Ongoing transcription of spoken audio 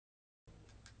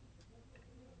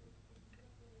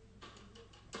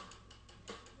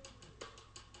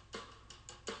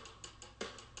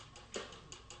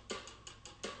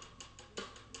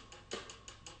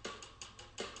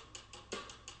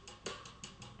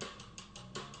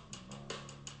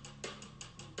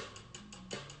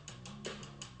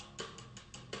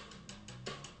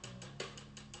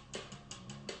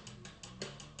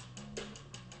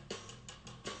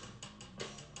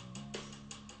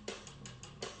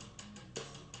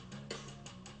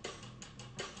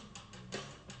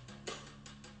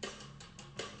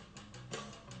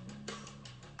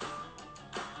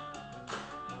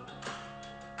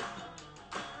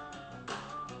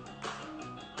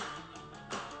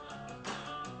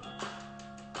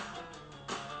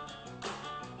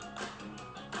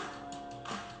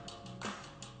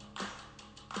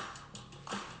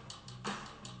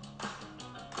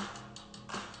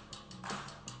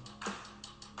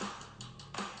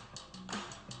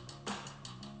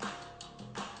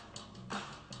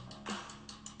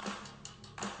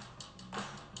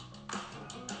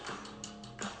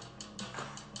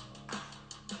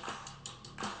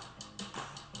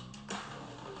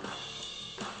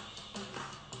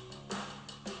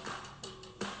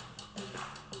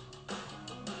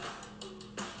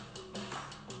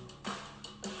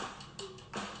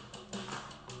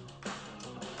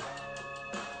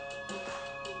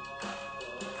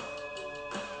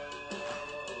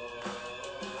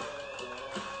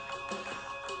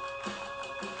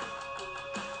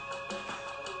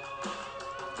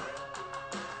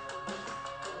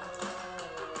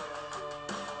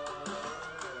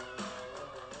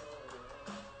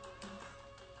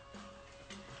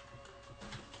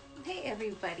Hey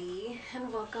everybody,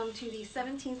 and welcome to the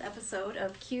 17th episode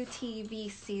of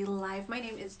QTVC Live. My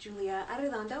name is Julia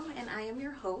Arredondo, and I am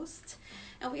your host.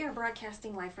 And we are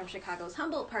broadcasting live from Chicago's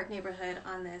Humboldt Park neighborhood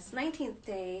on this 19th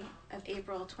day of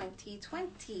April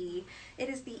 2020. It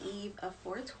is the eve of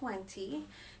 420,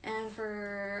 and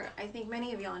I think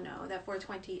many of y'all know that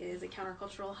 420 is a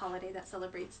countercultural holiday that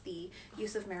celebrates the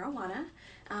use of marijuana.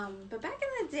 But back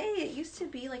in the day, it used to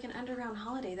be like an underground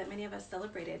holiday that many of us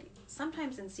celebrated,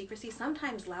 sometimes in secrecy,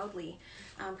 sometimes loudly,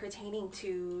 pertaining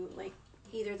to like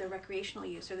either the recreational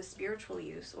use or the spiritual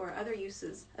use or other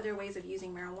ways of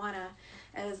using marijuana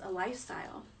as a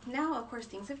lifestyle. Now, of course,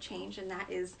 things have changed, and that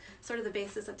is sort of the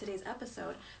basis of today's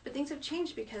episode. But things have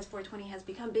changed because 420 has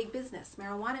become big business.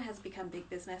 Marijuana has become big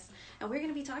business, and we're going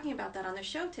to be talking about that on the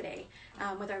show today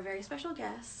with our very special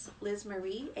guest, Liz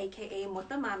Marie, aka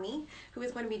Mota Mami, who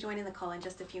is going to be joining the call in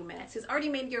just a few minutes. Who's already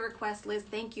made your request. Liz,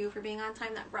 thank you for being on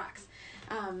time. That rocks.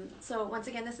 So once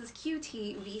again, this is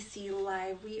QTVC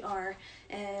Live. We are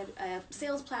a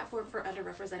sales platform for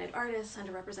underrepresented artists,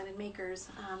 underrepresented makers,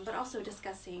 but also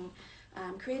discussing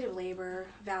creative labor,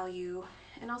 value,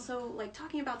 and also like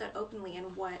talking about that openly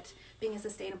and what being a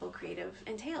sustainable creative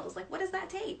entails. Like, what does that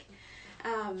take?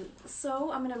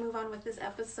 So I'm going to move on with this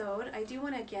episode. I do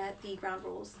want to get the ground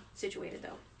rules situated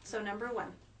though. So number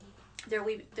one, there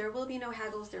will be no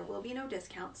haggles, there will be no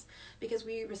discounts, because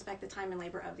we respect the time and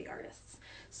labor of the artists.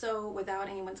 So without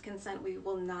anyone's consent, we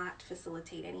will not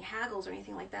facilitate any haggles or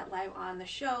anything like that live on the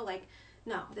show. Like,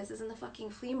 no, this isn't the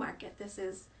fucking flea market. This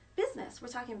is business. We're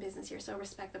talking business here, so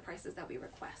respect the prices that we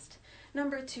request.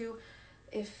 Number two,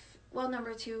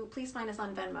 please find us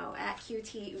on Venmo at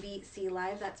QTVC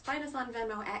Live. That's find us on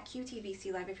Venmo at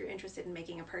QTVC Live if you're interested in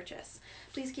making a purchase.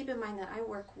 Please keep in mind that I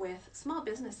work with small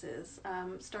businesses,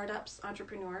 startups,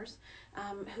 entrepreneurs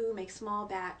who make small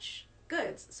batch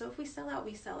goods. So if we sell out,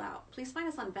 we sell out. Please find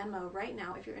us on Venmo right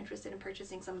now if you're interested in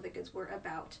purchasing some of the goods we're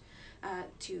about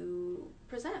to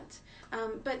present.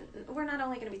 But we're not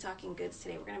only going to be talking goods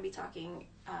today, we're going to be talking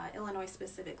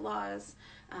Illinois-specific laws,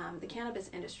 the cannabis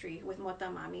industry with Mota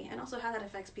Mami, and also how that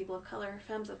affects people of color,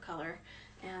 femmes of color,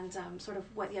 and sort of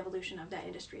what the evolution of that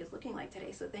industry is looking like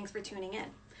today. So thanks for tuning in.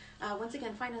 Once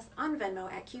again, find us on Venmo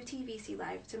at QTVC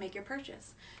Live to make your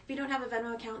purchase. If you don't have a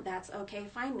Venmo account, that's okay.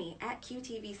 Find me at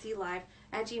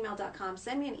QTVClive@gmail.com.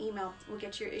 Send me an email. We'll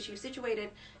get your issue situated,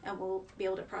 and we'll be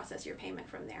able to process your payment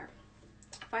from there.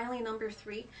 Finally, number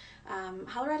three,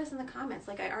 holler at us in the comments.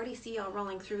 Like, I already see y'all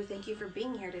rolling through. Thank you for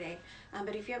being here today.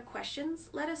 But if you have questions,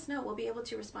 let us know. We'll be able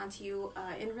to respond to you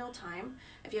in real time.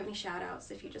 If you have any shout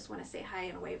outs, if you just want to say hi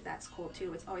and wave, that's cool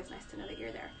too. It's always nice to know that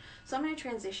you're there. So I'm going to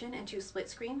transition into split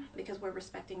screen because we're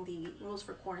respecting the rules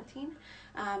for quarantine.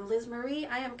 Liz Marie,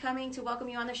 I am coming to welcome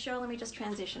you on the show. Let me just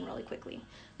transition really quickly.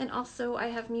 And also, I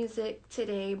have music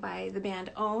today by the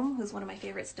band Ohm, who's one of my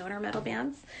favorite stoner metal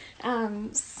bands.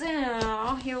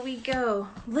 So here we go.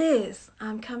 Liz,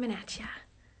 I'm coming at ya.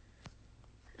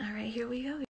 All right, here we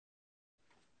go.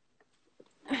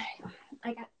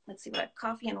 Let's see, we got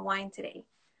coffee and wine today.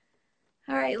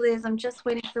 All right, Liz, I'm just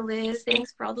waiting for Liz.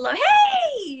 Thanks for all the love.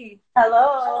 Hey!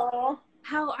 Hello.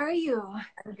 How are you?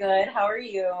 I'm good. How are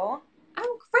you?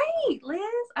 I'm great, Liz.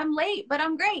 I'm late, but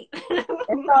I'm great.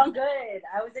 It's all good.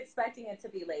 I was expecting it to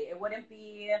be late. It wouldn't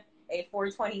be a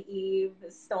 420 Eve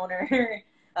stoner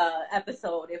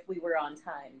episode if we were on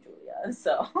time, Julia.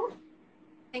 So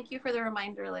thank you for the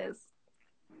reminder, Liz.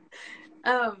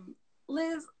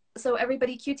 Liz, so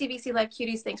everybody, QTVC Live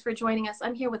Cuties, thanks for joining us.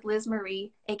 I'm here with Liz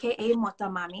Marie, aka Mota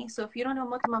Mami. So if you don't know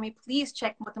Mota Mami, please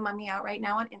check Mota Mami out right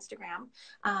now on Instagram.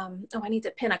 I need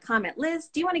to pin a comment. Liz,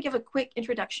 do you want to give a quick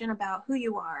introduction about who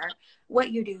you are,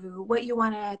 what you do, what you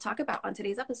want to talk about on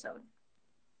today's episode?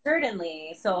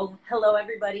 Certainly. So hello,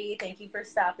 everybody. Thank you for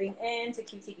stopping in to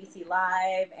QTVC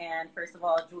Live. And first of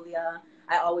all, Julia,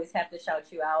 I always have to shout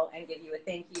you out and give you a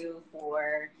thank you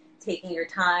for taking your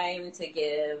time to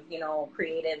give,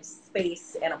 creative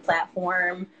space and a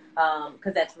platform,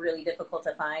 because that's really difficult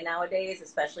to find nowadays,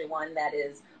 especially one that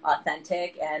is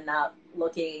authentic and not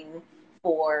looking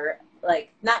for,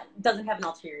 doesn't have an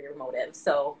ulterior motive.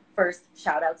 So first,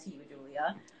 shout out to you,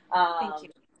 Julia. Thank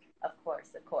you. Of course.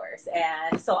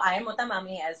 And so I am Mota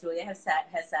Mami, as Julia has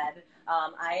said.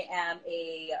 I am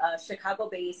a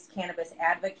Chicago-based cannabis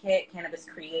advocate, cannabis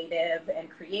creative,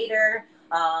 and creator.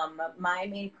 My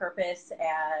main purpose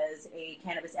as a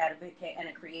cannabis advocate and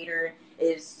a creator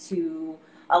is to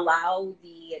allow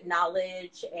the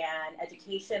knowledge and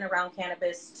education around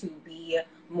cannabis to be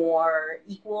more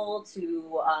equal,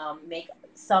 to make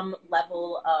some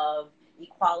level of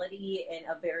equality in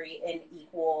a very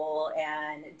unequal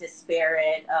and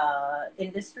disparate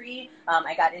industry.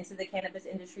 I got into the cannabis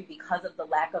industry because of the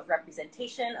lack of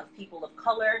representation of people of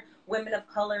color, women of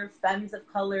color, femmes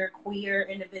of color, queer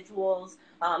individuals.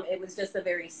 It was just a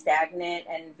very stagnant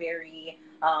and very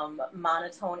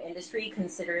monotone industry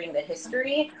considering the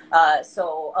history.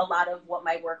 So a lot of what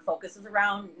my work focuses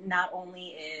around not only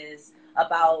is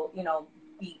about, you know,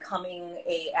 becoming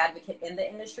a advocate in the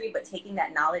industry, but taking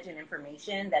that knowledge and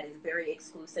information that is very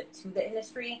exclusive to the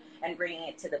industry and bringing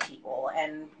it to the people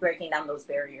and breaking down those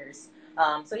barriers.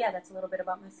 So yeah, that's a little bit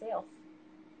about myself.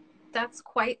 That's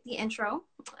quite the intro.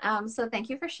 So thank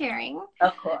you for sharing.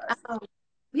 Of course.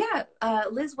 Yeah,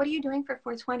 Liz, what are you doing for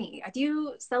 420? Do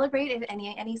you celebrate in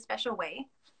any special way?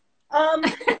 I'm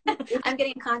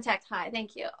getting contact high.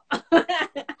 Thank you.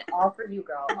 All for you,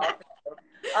 girl. All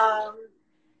for you.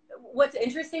 What's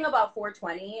interesting about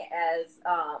 420 as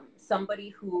somebody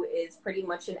who is pretty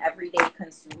much an everyday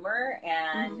consumer,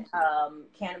 and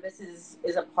cannabis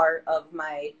is a part of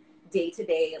my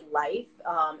day-to-day life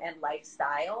and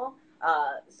lifestyle.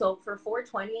 So for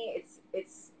 420,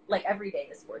 it's like every day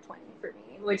is 420 for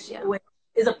me, which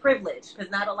is a privilege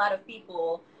because not a lot of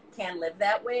people can live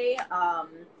that way.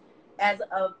 As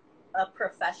a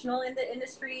professional in the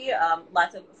industry,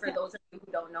 for those of you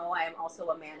who don't know, I am also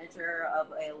a manager of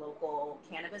a local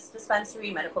cannabis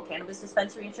dispensary, medical cannabis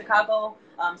dispensary in Chicago.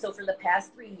 So for the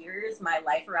past 3 years, my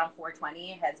life around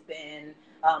 420 has been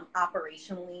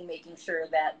operationally making sure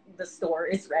that the store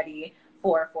is ready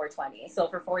for 420. So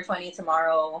for 420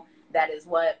 tomorrow, that is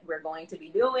what we're going to be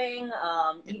doing.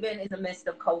 Even in the midst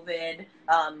of COVID,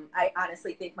 I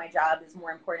honestly think my job is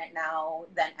more important now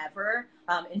than ever,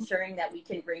 ensuring that we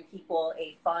can bring people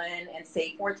a fun and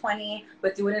safe 420,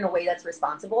 but do it in a way that's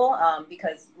responsible.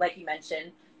 Because like you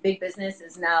mentioned, big business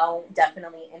is now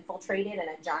definitely infiltrated and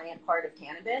a giant part of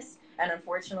cannabis. And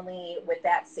unfortunately, with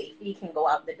that, safety can go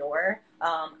out the door.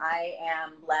 I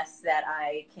am blessed that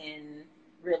I can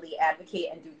really advocate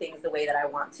and do things the way that I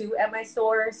want to at my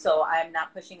store. So I'm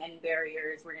not pushing any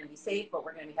barriers. We're going to be safe, but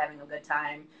we're going to be having a good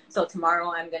time. So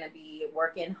tomorrow I'm going to be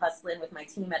working, hustling with my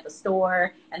team at the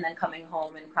store, and then coming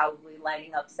home and probably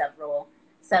lighting up several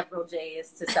J's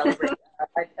to celebrate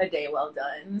a day well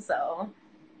done. So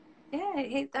yeah,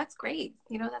 hey, that's great.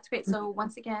 You know, that's great. So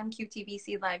once again,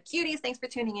 QTVC Live Cuties, thanks for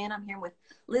tuning in. I'm here with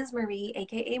Liz Marie,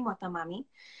 aka Mota Mami.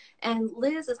 And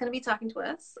Liz is going to be talking to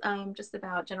us just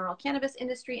about general cannabis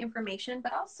industry information,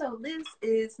 but also Liz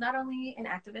is not only an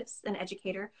activist, an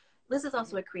educator, Liz is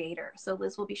also a creator. So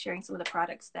Liz will be sharing some of the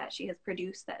products that she has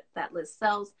produced that Liz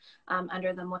sells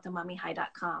under the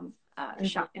motamamihigh.com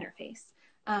shop interface.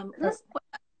 Liz,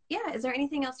 yeah, is there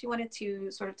anything else you wanted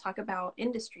to sort of talk about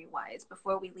industry-wise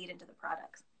before we lead into the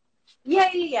products? Yeah.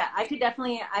 I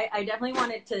definitely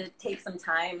wanted to take some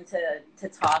time to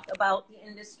talk about the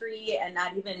industry, and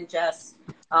not even just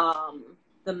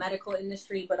the medical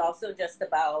industry, but also just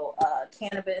about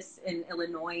cannabis in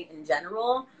Illinois in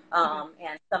general,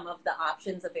 and some of the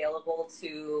options available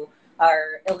to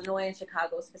our Illinois and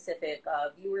Chicago specific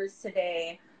viewers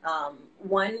today.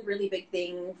 One really big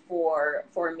thing for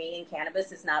me in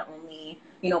cannabis is not only,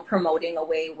 you know, promoting a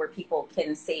way where people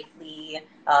can safely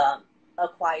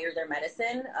acquire their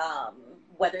medicine,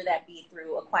 whether that be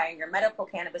through acquiring your medical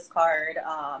cannabis card.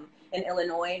 In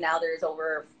Illinois, now there's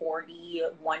over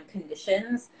 41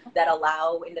 conditions that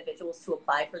allow individuals to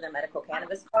apply for their medical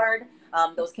cannabis card.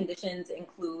 Those conditions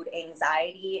include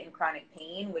anxiety and chronic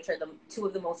pain, which are the two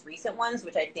of the most recent ones,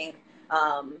 which I think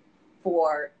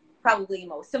for probably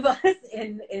most of us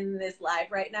in this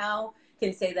live right now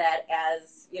can say that,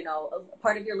 as you know, a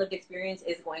part of your lived experience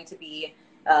is going to be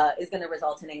is going to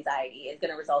result in anxiety, is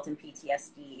going to result in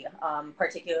PTSD,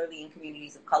 particularly in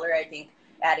communities of color. I think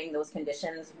adding those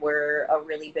conditions were a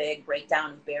really big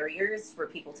breakdown of barriers for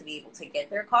people to be able to get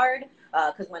their card.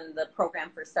 Because when the program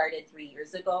first started 3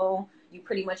 years ago, you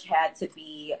pretty much had to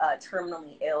be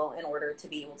terminally ill in order to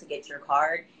be able to get your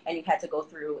card. And you had to go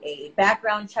through a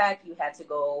background check. You had to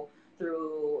go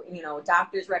through, you know,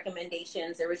 doctor's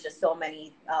recommendations. There was just so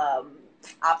many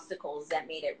obstacles that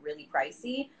made it really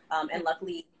pricey. And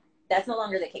luckily, that's no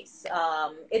longer the case.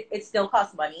 It still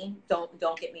costs money.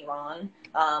 Don't get me wrong.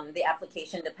 The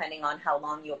application, depending on how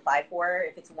long you apply for,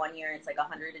 if it's 1 year, it's like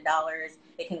 $100.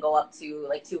 It can go up to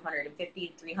like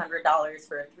 $250, $300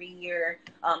 for a 3-year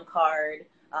card.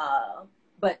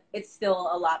 But it's still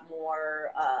a lot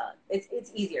more.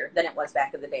 It's easier than it was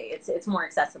back in the day. It's more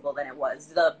accessible than it was.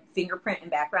 The fingerprint and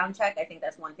background check, I think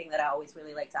that's one thing that I always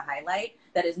really like to highlight.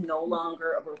 That is no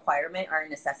longer a requirement or a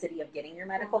necessity of getting your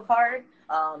medical card.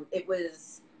 It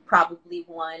was probably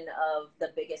one of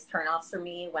the biggest turnoffs for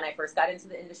me when I first got into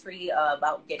the industry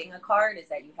about getting a card is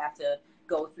that you have to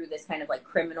go through this kind of like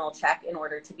criminal check in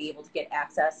order to be able to get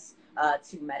access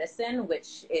to medicine,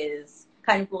 which is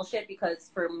kind of bullshit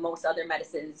because for most other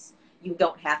medicines, you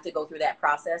don't have to go through that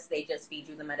process. They just feed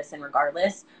you the medicine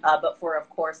regardless. But for, of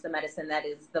course, the medicine that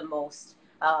is the most,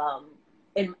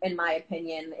 in my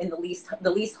opinion, in the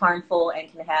least harmful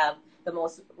and can have the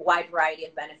most wide variety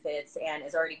of benefits and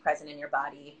is already present in your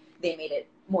body, they made it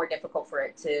more difficult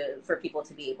for people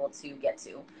to be able to get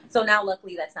to. So now,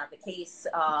 luckily, that's not the case.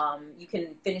 You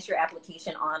can finish your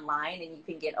application online and you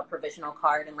can get a provisional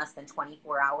card in less than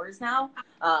 24 hours now,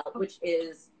 which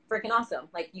is freaking awesome.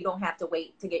 Like, you don't have to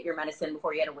wait to get your medicine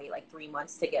before you had to wait like 3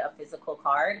 months to get a physical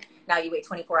card. Now you wait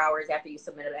 24 hours after you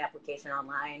submit an application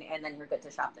online, and then you're good to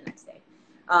shop the next day.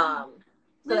 So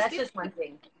that's just one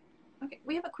thing. Okay,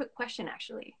 we have a quick question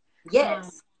actually.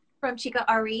 Yes. From Chica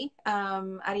Ari,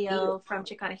 Ariel from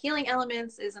Chicana Healing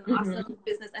Elements is an awesome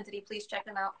business entity. Please check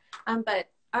them out. But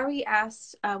Ari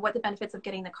asked what the benefits of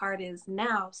getting the card is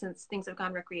now since things have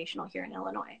gone recreational here in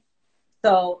Illinois.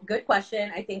 So good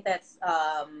question. I think that's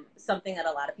something that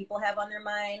a lot of people have on their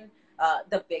mind.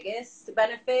 The biggest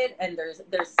benefit, and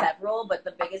there's several, but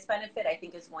the biggest benefit I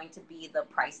think is going to be the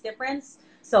price difference.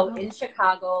 So in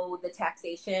Chicago, the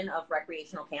taxation of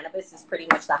recreational cannabis is pretty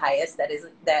much the highest that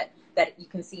you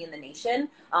can see in the nation.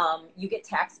 You get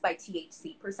taxed by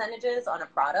THC percentages on a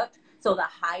product. So the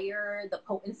higher the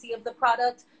potency of the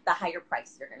product, the higher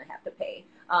price you're going to have to pay.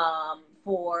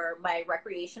 For my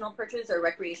recreational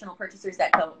purchasers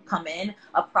that come in,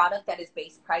 a product that is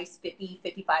base price $50,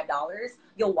 $55,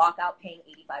 you'll walk out paying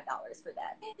 $85 for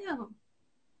that. Ew.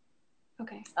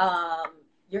 Okay.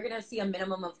 You're going to see a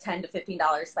minimum of $10 to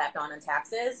 $15 slapped on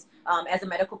taxes. As a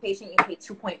medical patient, you pay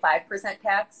 2.5%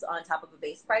 tax on top of a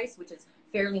base price, which is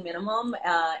fairly minimum,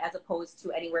 as opposed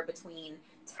to anywhere between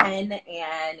 10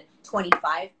 and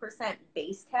 25%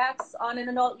 base tax on an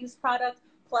adult use product.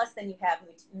 Plus, then you have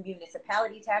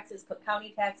municipality taxes, Cook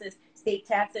County taxes, state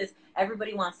taxes.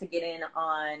 Everybody wants to get in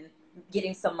on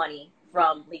getting some money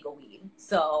from legal weed.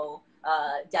 So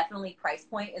definitely price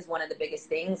point is one of the biggest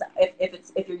things.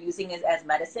 If you're using it as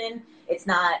medicine, it's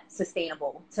not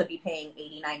sustainable to be paying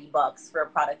 $80, $90 for a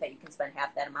product that you can spend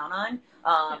half that amount on.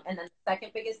 And then the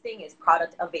second biggest thing is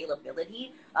product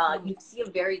availability. You see a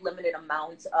very limited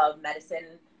amount of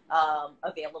medicine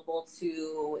available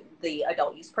to the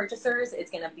adult use purchasers.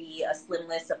 It's going to be a slim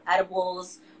list of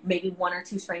edibles, maybe 1 or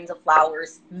 2 strains of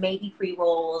flowers, maybe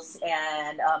pre-rolls,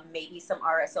 and maybe some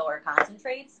RSO or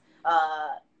concentrates.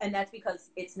 And that's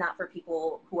because it's not for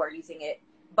people who are using it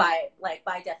by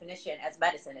definition as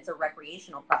medicine. It's a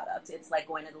recreational product. It's like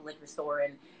going to the liquor store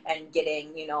and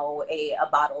getting, a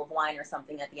bottle of wine or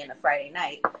something at the end of Friday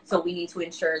night. So we need to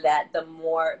ensure that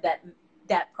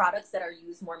that products that are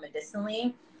used more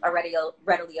medicinally are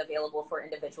readily available for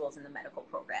individuals in the medical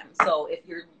program. So if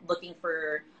you're looking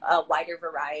for a wider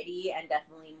variety and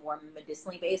definitely more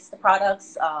medicinally based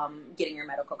products, getting your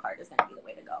medical card is going to be the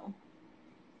way to go.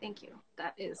 Thank you.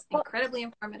 That is incredibly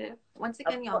informative. Once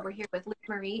again, y'all, we're here with Liz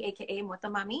Marie, aka Mota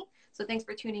Mami. So thanks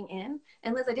for tuning in.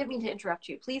 And Liz, I didn't mean to interrupt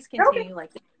you. Please continue.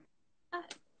 Like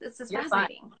this is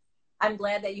fascinating. Fine. I'm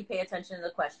glad that you pay attention to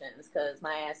the questions because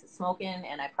my ass is smoking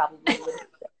and I probably would.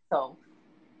 So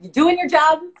you're doing your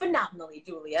job phenomenally,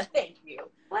 Julia. Thank you.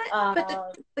 What?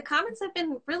 But the comments have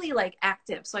been really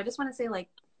active. So I just want to say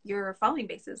your following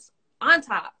base is on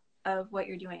top of what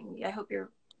you're doing. I hope you're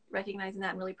recognizing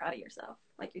that and really proud of yourself.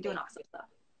 You're doing awesome stuff.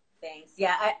 Thanks.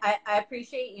 Yeah, I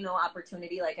appreciate,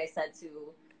 opportunity, like I said,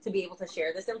 to be able to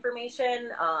share this information.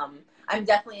 I'm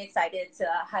definitely excited to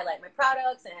highlight my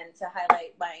products and to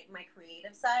highlight my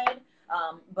creative side.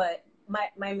 But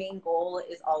my main goal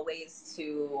is always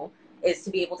to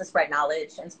be able to spread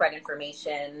knowledge and spread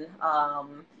information.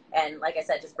 And like I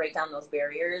said, just break down those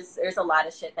barriers. There's a lot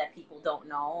of shit that people don't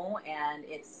know, and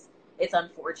it's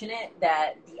unfortunate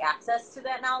that the access to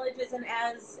that knowledge isn't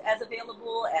as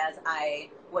available as I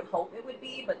would hope it would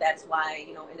be, but that's why,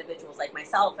 individuals like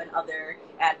myself and other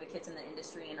advocates in the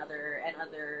industry and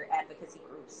other advocacy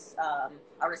groups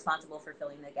are responsible for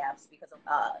filling the gaps because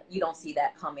you don't see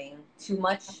that coming too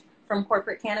much from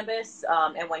corporate cannabis.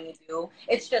 And when you do,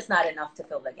 it's just not enough to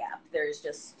fill the gap. There's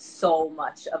just so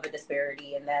much of a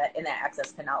disparity in that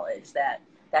access to knowledge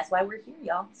that's why we're here,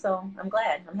 y'all. So I'm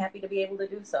glad. I'm happy to be able to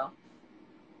do so.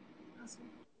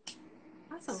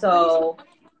 Awesome.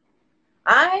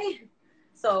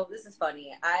 So this is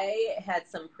funny. I had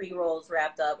some pre-rolls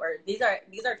wrapped up, or these are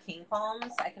King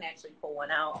Palms. I can actually pull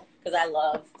one out because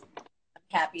I'm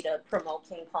happy to promote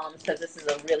King Palms because this is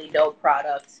a really dope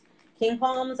product. King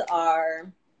Palms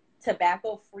are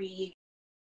tobacco-free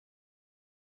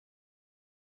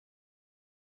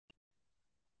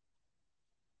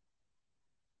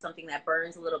something that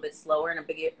burns a little bit slower and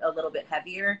a little bit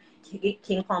heavier,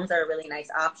 king palms are a really nice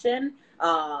option.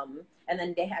 And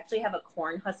then they actually have a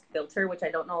corn husk filter, which I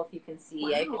don't know if you can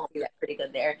see. Wow. I can see that pretty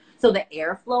good there. So the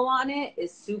airflow on it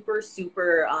is super,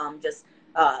 super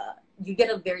you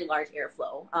get a very large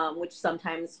airflow, which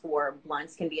sometimes for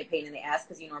blunts can be a pain in the ass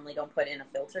because you normally don't put in a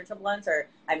filter to blunts, or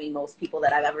I mean, most people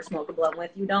that I've ever smoked a blunt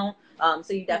with, you don't.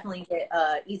 So you definitely get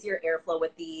easier airflow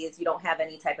with these. You don't have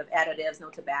any type of additives, no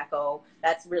tobacco.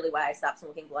 That's really why I stopped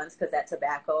smoking blunts, because that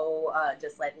tobacco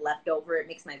just like left over, it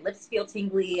makes my lips feel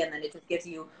tingly, and then it just gives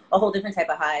you a whole different type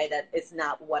of high that is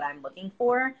not what I'm looking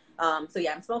for. So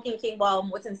yeah, I'm smoking King Palm.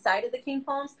 What's inside of the King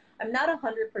Palms, I'm not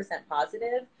 100%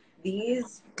 positive.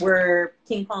 These were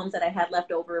King Palms that I had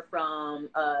left over from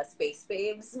Space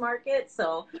Faves market.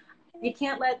 So you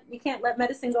can't let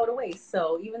medicine go to waste.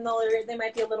 So even though they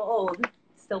might be a little old,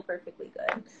 still perfectly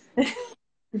good.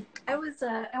 I went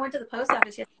to the post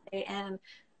office yesterday and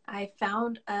I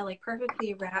found a like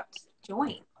perfectly wrapped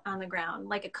joint on the ground,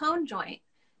 like a cone joint.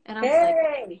 And I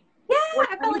was like, yeah,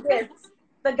 I felt like this.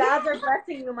 The gods are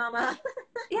blessing you, mama.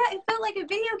 Yeah, it felt like a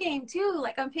video game too.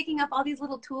 Like I'm picking up all these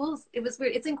little tools. It was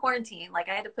weird. It's in quarantine. Like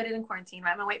I had to put it in quarantine.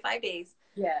 I'm gonna wait 5 days.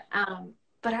 Yeah.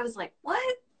 But I was like, what?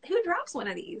 Who drops one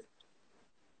of these?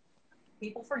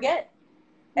 People forget.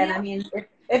 And yeah. I mean,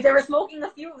 if they were smoking a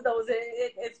few of those,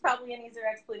 it's probably an easier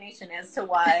explanation as to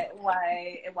why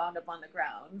it wound up on the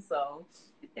ground. So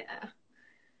yeah.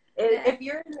 If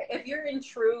you're in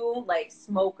true like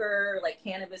smoker, like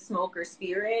cannabis smoker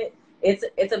spirit,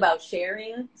 it's about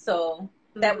sharing. So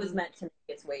that was meant to make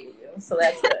its way to you. So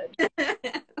that's good.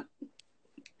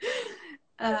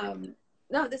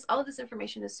 No, all of this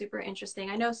information is super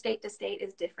interesting. I know state to state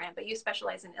is different, but you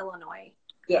specialize in Illinois.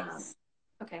 Yes.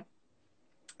 Okay.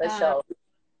 For sure.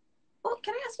 Well,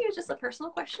 can I ask you just a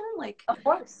personal question? Like, of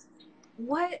course.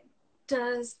 What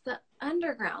does the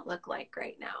underground look like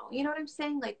right now? You know what I'm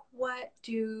saying? Like, what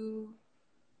do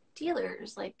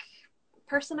dealers, like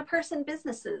person-to-person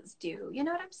businesses do? You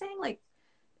know what I'm saying? Like,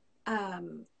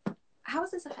 how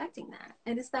is this affecting that?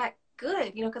 And is that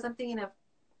good? You know, because I'm thinking of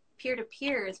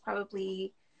peer-to-peer is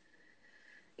probably,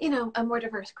 you know, a more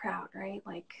diverse crowd, right?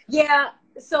 Like, yeah.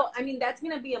 So, I mean, that's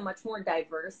going to be a much more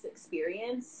diverse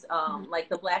experience. Like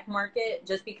the black market,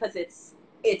 just because it's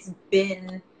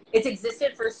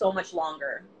existed for so much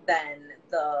longer than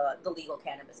the legal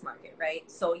cannabis market, right?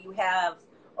 So you have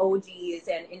OGs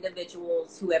and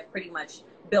individuals who have pretty much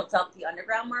built up the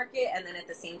underground market, and then at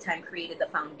the same time created the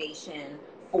foundation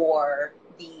for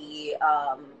the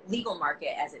legal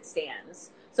market as it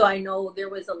stands. So I know there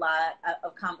was a lot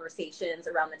of conversations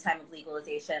around the time of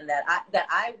legalization that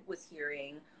I was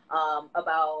hearing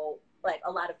about, like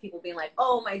a lot of people being like,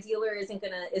 "Oh, my dealer isn't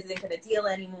gonna deal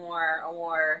anymore,"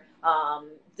 or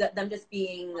them just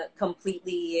being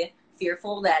completely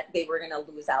fearful that they were gonna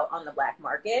lose out on the black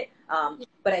market.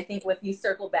 But I think if you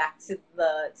circle back to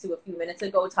a few minutes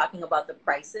ago, talking about the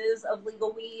prices of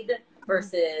legal weed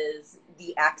versus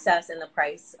the access and the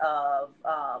price of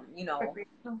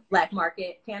black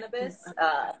market cannabis,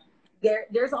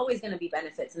 there's always going to be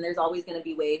benefits, and there's always going to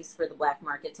be ways for the black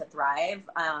market to thrive.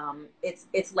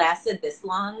 It's lasted this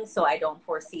long, so I don't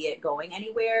foresee it going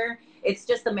anywhere. It's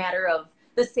just a matter of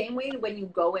the same way when you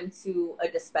go into a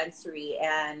dispensary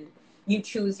and you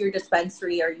choose your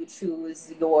dispensary, or you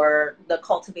choose the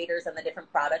cultivators and the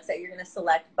different products that you're going to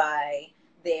select by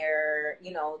their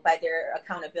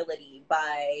accountability,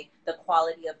 by the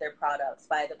quality of their products,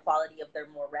 by the quality of their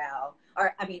morale.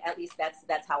 Or, I mean, at least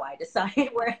that's how I decide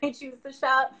where I choose to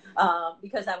shop,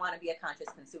 because I want to be a conscious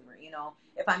consumer. You know,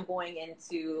 if I'm going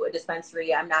into a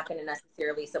dispensary, I'm not going to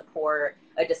necessarily support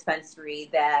a dispensary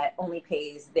that only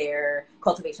pays their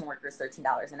cultivation workers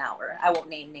 $13 an hour. I won't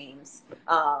name names,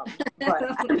 but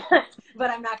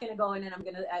I'm not going to go in and I'm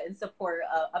going to support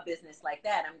a business like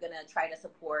that. I'm going to try to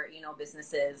support,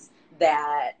 businesses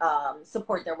that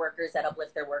support their workers, that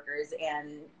uplift their workers,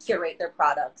 and curate their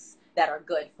products that are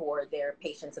good for their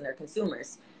patients and their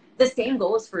consumers. The same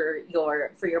goes for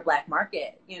your black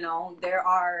market. There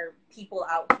are people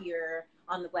out here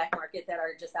on the black market that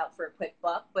are just out for a quick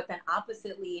buck, but then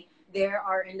oppositely, there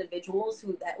are individuals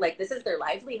who this is their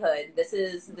livelihood. This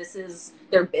is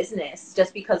their business.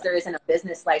 Just because there isn't a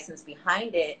business license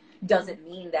behind it doesn't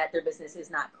mean that their business is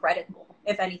not credible.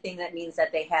 If anything, that means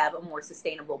that they have a more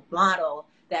sustainable model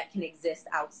that can exist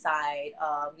outside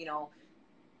of,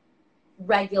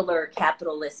 regular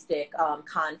capitalistic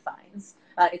confines.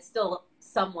 It still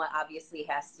somewhat obviously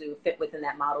has to fit within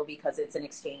that model because it's an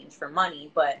exchange for money.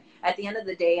 But at the end of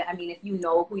the day, I mean, if you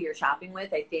know who you're shopping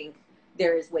with, I think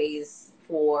there is ways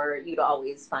for you to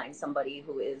always find somebody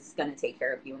who is going to take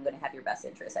care of you and going to have your best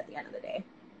interest at the end of the day.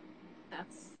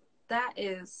 That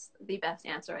is the best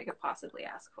answer I could possibly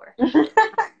ask for.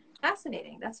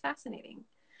 Fascinating. That's fascinating.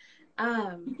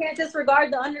 You can't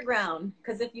disregard the underground,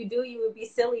 because if you do, you would be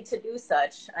silly to do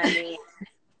such. I mean,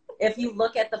 if you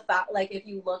look at if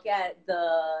you look at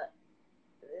the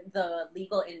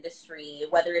legal industry,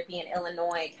 whether it be in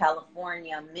Illinois,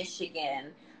 California,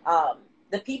 Michigan,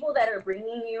 the people that are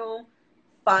bringing you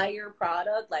fire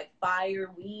product, like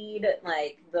fire weed,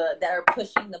 like that are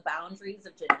pushing the boundaries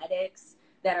of genetics,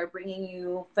 that are bringing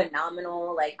you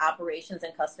phenomenal like operations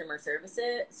and customer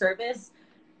service.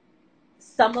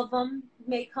 Some of them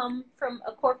may come from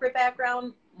a corporate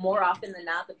background. More often than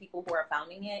not, the people who are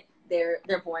founding it,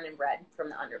 they're born and bred from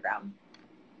the underground.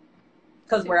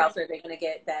 Because where else are they going to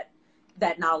get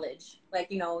that knowledge?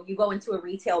 Like, you know, you go into a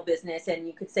retail business and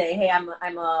you could say, hey,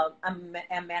 I'm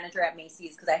a manager at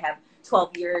Macy's because I have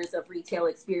 12 years of retail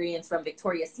experience from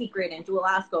Victoria's Secret and Jewel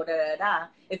Osco, da, da, da.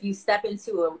 If you step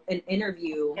into an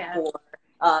interview for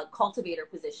a cultivator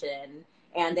position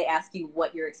and they ask you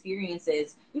what your experience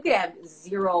is, you could have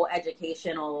zero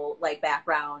educational like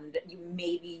background.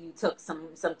 Maybe you took some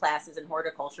classes in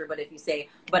horticulture, but if you say,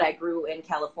 but I grew in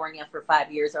California for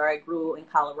 5 years, or I grew in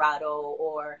Colorado,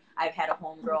 or I've had a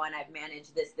home grow and I've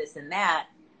managed this and that,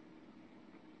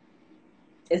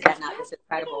 is that not just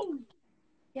incredible?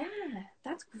 Yeah,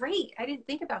 that's great. I didn't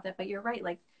think about that, but you're right.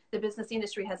 Like, the business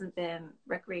industry hasn't been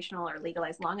recreational or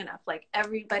legalized long enough. Like,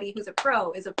 everybody who's a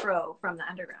pro is a pro from the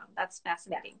underground. That's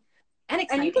fascinating. Yeah. And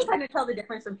exciting. And you can kind of tell the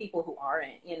difference from people who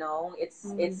aren't, you know. It's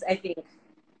I think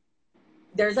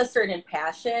there's a certain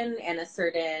passion and a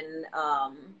certain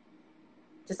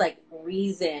just like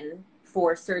reason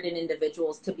for certain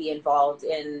individuals to be involved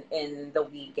in the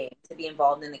weed game, to be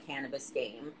involved in the cannabis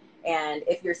game. And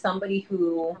if you're somebody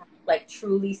who like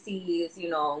truly sees, you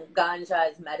know, ganja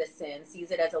as medicine,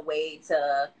 sees it as a way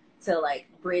to like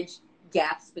bridge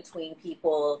gaps between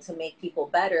people, to make people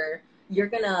better, your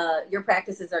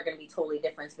practices are gonna be totally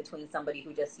different between somebody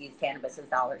who just sees cannabis as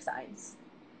dollar signs.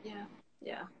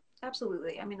 Yeah,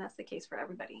 absolutely. I mean, that's the case for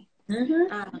everybody.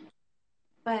 Mm-hmm.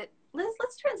 But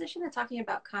let's transition to talking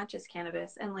about conscious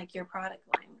cannabis and like your product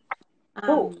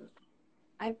line.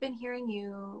 I've been hearing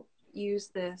you use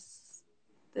this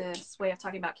way of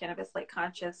talking about cannabis, like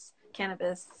conscious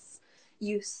cannabis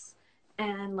use,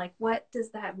 and like, what does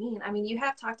that mean? I mean, you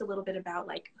have talked a little bit about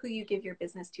like who you give your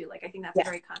business to. Like, I think that's a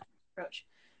very conscious approach.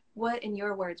 What, in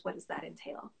your words, what does that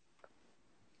entail?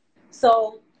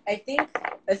 So I think,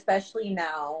 especially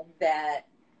now that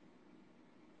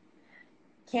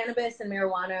cannabis and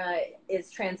marijuana is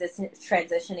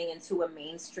transitioning into a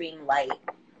mainstream light,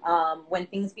 when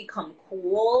things become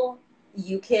cool,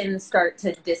 you can start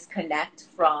to disconnect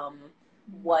from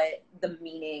what the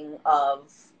meaning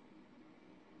of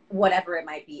whatever it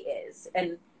might be is.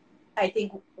 And I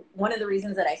think one of the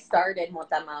reasons that I started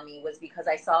Mota Mami was because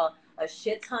I saw a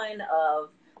shit ton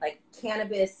of like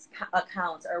cannabis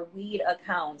accounts or weed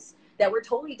accounts that were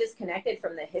totally disconnected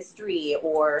from the history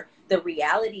or the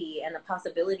reality and the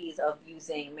possibilities of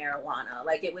using marijuana.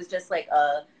 Like, it was just like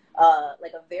a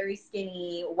very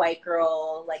skinny white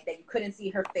girl, like that you couldn't see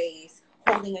her face,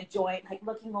 holding a joint, like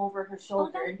looking over her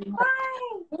shoulder and being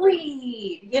like,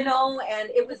 weed, you know. And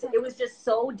it was just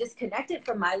so disconnected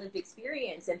from my lived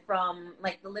experience and from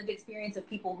like the lived experience of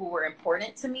people who were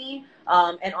important to me,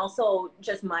 and also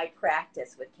just my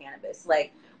practice with cannabis.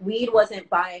 Like, weed wasn't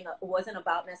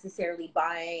about necessarily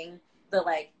buying the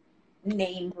like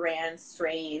name brand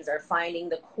strains or finding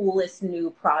the coolest new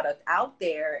product out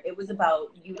there. It was about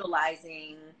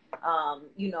utilizing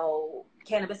you know,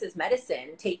 cannabis as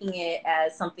medicine, taking it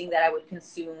as something that I would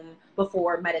consume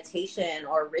before meditation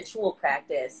or ritual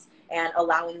practice, and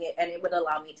allowing it, and it would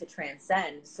allow me to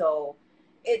transcend. So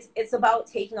it's about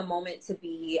taking a moment to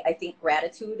be, I think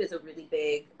gratitude is a really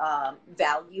big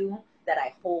value that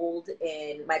I hold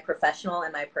in my professional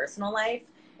and my personal life.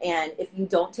 And if you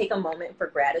don't take a moment for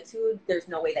gratitude, there's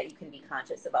no way that you can be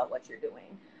conscious about what you're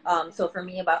doing. So for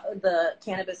me, about the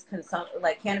cannabis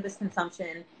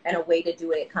consumption and a way to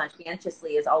do it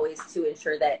conscientiously is always to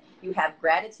ensure that you have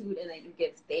gratitude and that you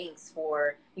give thanks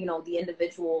for, you know, the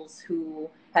individuals who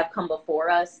have come before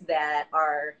us that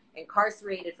are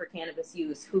incarcerated for cannabis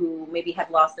use, who maybe have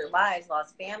lost their lives,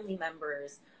 lost family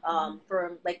members,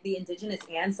 for like the indigenous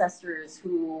ancestors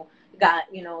who got,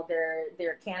 you know,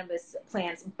 their cannabis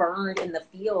plants burned in the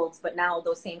fields, but now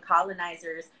those same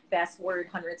colonizers, fast forward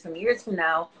hundreds of years from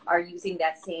now, are using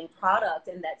that same product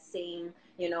and that same,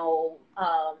 you know,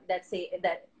 that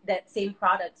same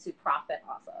product to profit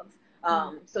off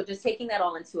of. So just taking that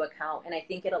all into account, and I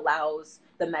think it allows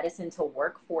the medicine to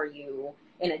work for you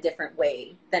in a different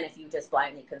way than if you just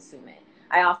blindly consume it.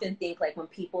 I often think like when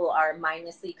people are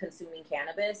mindlessly consuming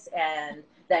cannabis and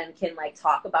then can like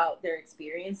talk about their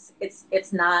experience,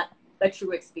 it's not a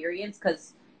true experience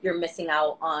because you're missing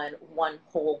out on one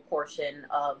whole portion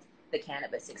of the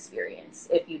cannabis experience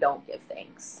if you don't give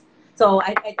thanks. So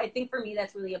I think for me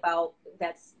that's really about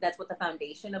that's what the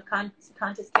foundation of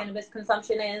conscious cannabis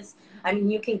consumption is. I mean,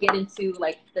 you can get into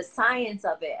like the science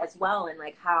of it as well, and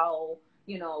like how,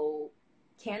 you know,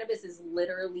 cannabis is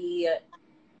literally,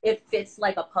 it fits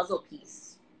like a puzzle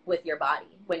piece with your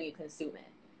body when you consume it.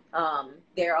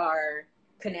 There are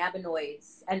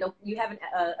cannabinoids, and you have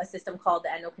a system called the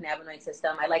endocannabinoid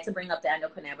system. I like to bring up the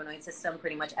endocannabinoid system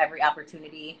pretty much every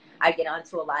opportunity I get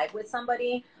onto a live with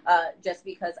somebody, just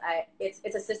because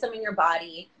it's a system in your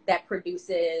body that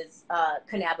produces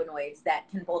cannabinoids that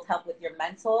can both help with your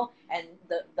mental and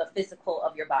the physical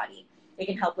of your body. It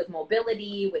can help with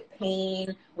mobility, with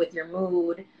pain, with your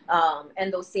mood,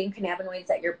 and those same cannabinoids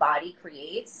that your body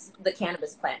creates, the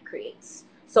cannabis plant creates.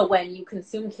 So when you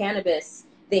consume cannabis,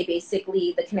 they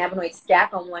basically, the cannabinoids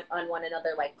stack on one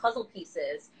another like puzzle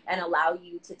pieces and allow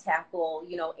you to tackle,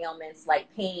 you know, ailments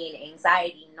like pain,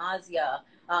 anxiety, nausea,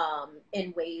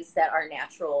 in ways that are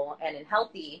natural and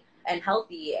healthy, and,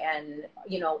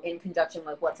 you know, in conjunction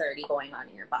with what's already going on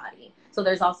in your body. So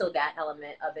there's also that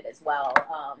element of it as well,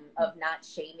 of not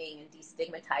shaming and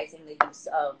destigmatizing the use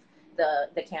of the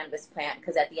cannabis plant,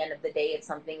 because at the end of the day, it's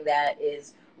something that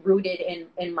is rooted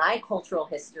in my cultural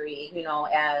history, you know,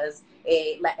 as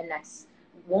a Latinx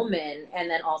woman, and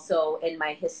then also in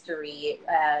my history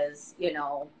as, you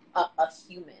know, a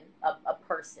human, a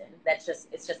person. That's just,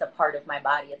 it's just a part of my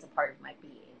body. It's a part of my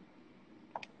being.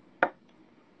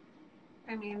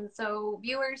 I mean, so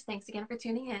viewers, thanks again for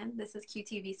tuning in. This is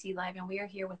QTVC Live, and we are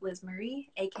here with Liz Marie,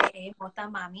 aka Mota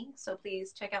Mami. So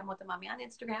please check out Mota Mami on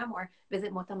Instagram or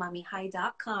visit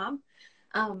motamamihigh.com.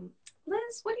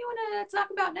 Liz, what do you want to talk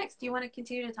about next? Do you want to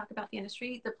continue to talk about the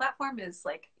industry? The platform is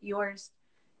like yours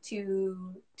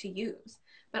to use,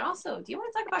 but also, do you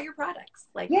want to talk about your products?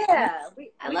 Like, yeah,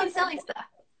 I love selling stuff.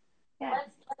 Yeah,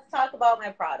 let's talk about my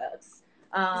products.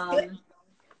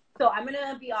 So I'm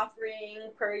gonna be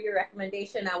offering, per your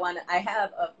recommendation, I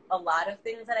have a lot of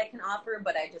things that I can offer,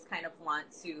 but I just kind of want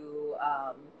to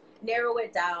narrow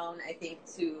it down, I think,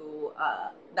 to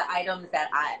the items that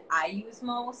I use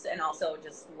most, and also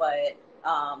just what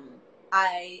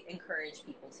I encourage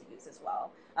people to use as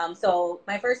well. So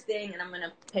my first thing, and I'm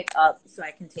gonna pick up so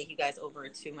I can take you guys over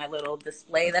to my little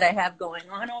display that I have going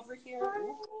on over here.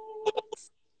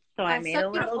 So I made a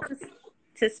little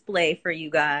display for you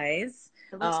guys.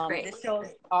 It looks great. This shows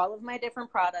all of my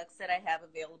different products that I have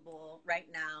available right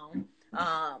now.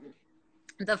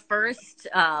 The first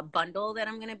bundle that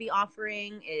I'm going to be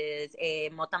offering is a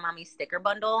Mota Mami sticker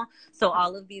bundle. So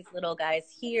all of these little guys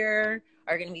here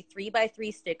are going to be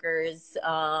 3x3 stickers,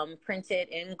 printed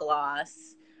in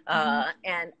gloss.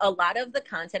 And a lot of the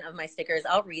content of my stickers,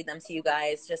 I'll read them to you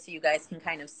guys just so you guys can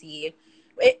kind of see.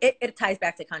 It ties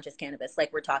back to conscious cannabis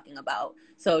like we're talking about.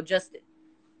 So just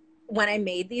when I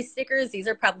made these stickers, these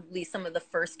are probably some of the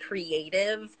first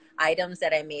creative items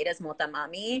that I made as Mota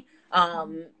Mami.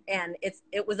 And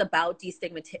it was about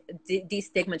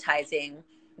destigmatizing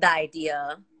the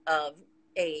idea of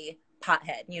a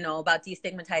pothead, you know, about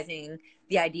destigmatizing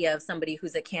the idea of somebody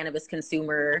who's a cannabis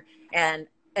consumer. And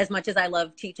as much as I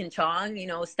love Cheech and Chong, you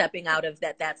know, stepping out of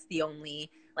that's the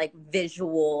only like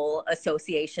visual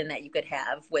association that you could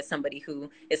have with somebody who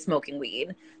is smoking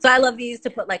weed. So I love these to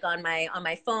put like on my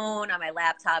phone, on my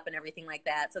laptop, and everything like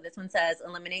that. So this one says,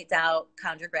 eliminate doubt,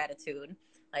 conjure gratitude.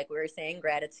 Like we were saying,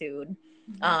 gratitude.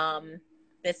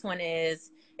 This one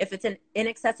is, if it's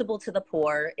inaccessible to the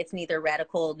poor, it's neither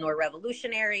radical nor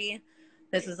revolutionary.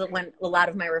 This is when a lot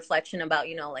of my reflection about,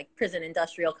 you know, like prison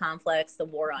industrial complex, the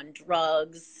war on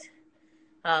drugs.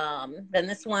 Then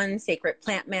this one, sacred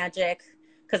plant magic.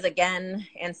 Because again,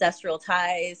 ancestral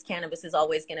ties, cannabis is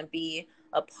always going to be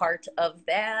a part of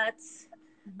that.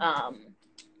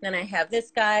 Then I have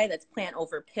this guy that's plants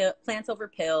over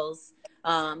pills.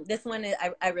 This one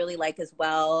I really like as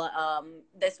well.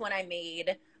 This one I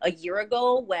made a year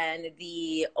ago when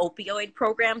the opioid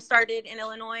program started in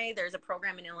Illinois. There's a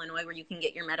program in Illinois where you can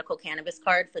get your medical cannabis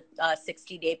card for a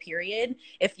 60-day period.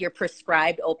 If you're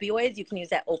prescribed opioids, you can use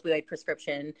that opioid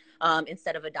prescription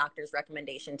instead of a doctor's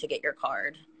recommendation to get your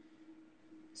card.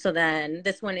 So then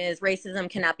this one is Racism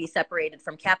Cannot Be Separated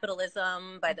from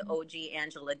Capitalism by the OG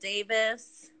Angela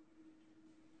Davis.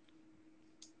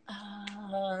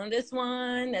 This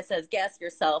one that says gas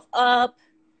yourself up,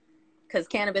 because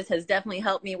cannabis has definitely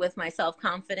helped me with my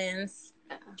self-confidence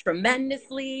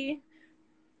tremendously.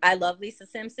 I love Lisa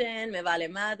Simpson, me vale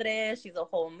madre. She's a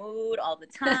whole mood all the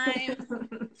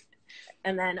time.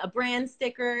 And then a brand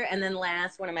sticker. And then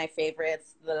last, one of my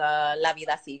favorites, the La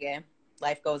Vida Sigue.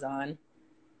 Life goes on.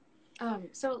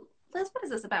 So Liz, what is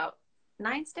this about?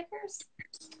 9 stickers?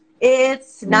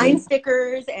 It's 9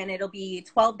 stickers, and it'll be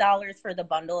 $12 for the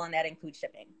bundle, and that includes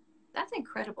shipping. That's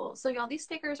incredible. So y'all, these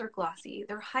stickers are glossy.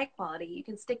 They're high quality. You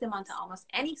can stick them onto almost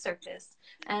any surface,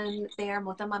 and they are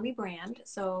Mota Mami brand.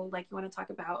 So like you want to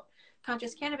talk about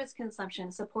conscious cannabis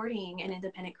consumption, supporting an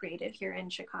independent creative here in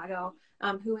Chicago,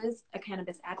 who is a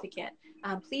cannabis advocate.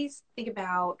 Please think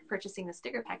about purchasing the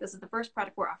sticker pack. This is the first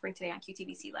product we're offering today on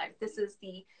QTVC Live. This is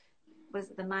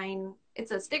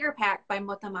it's a sticker pack by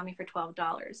Mota Mami for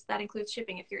 $12. That includes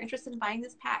shipping. If you're interested in buying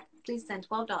this pack, please send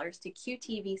 $12 to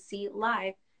QTVC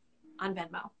Live on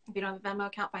Venmo. If you don't have a Venmo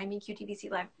account, find me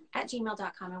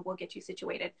qtvclive@gmail.com and we'll get you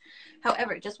situated.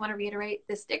 However, just want to reiterate,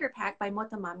 the sticker pack by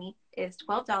Mota Mami is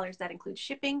 $12. That includes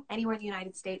shipping anywhere in the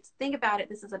United States. Think about it.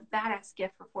 This is a badass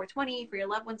gift for 420, for your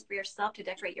loved ones, for yourself, to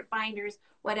decorate your binders,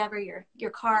 whatever,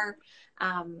 your car.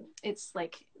 It's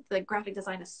like the graphic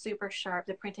design is super sharp.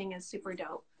 The printing is super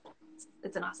dope.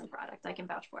 It's an awesome product. I can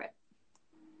vouch for it.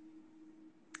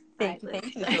 Thank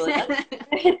you, Julia.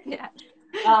 Yeah.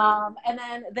 And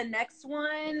then the next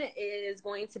one is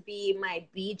going to be my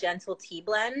Be Gentle tea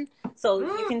blend. So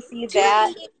you can see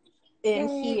that in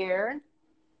here.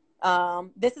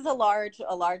 This is a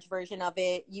large version of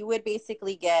it. You would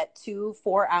basically get 2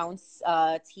 4-ounce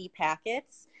tea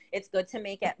packets. It's good to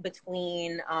make it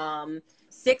between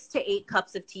 6 to 8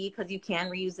 cups of tea, because you can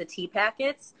reuse the tea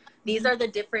packets. These are the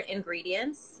different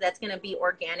ingredients. That's going to be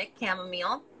organic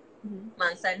chamomile,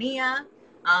 manzanilla,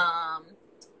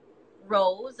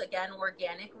 rose, again,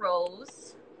 organic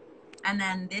rose. And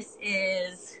then this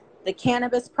is the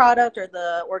cannabis product, or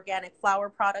the organic flower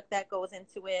product that goes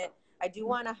into it. I do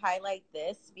want to highlight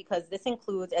this because this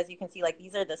includes, as you can see, like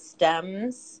these are the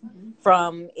stems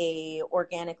from a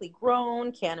organically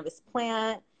grown cannabis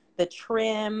plant, the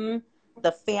trim,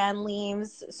 the fan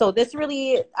leaves. So this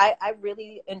really, I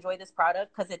really enjoy this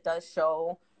product because it does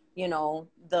show, you know,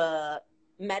 the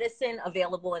medicine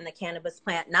available in the cannabis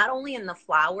plant, not only in the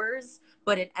flowers,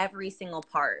 but in every single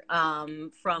part,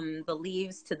 from the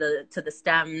leaves to the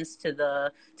stems to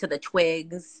the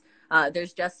twigs.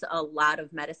 There's just a lot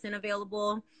of medicine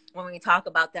available. When we talk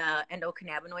about the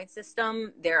endocannabinoid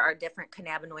system, there are different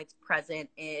cannabinoids present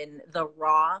in the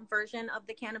raw version of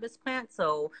the cannabis plant.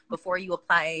 So before you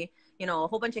apply, you know, a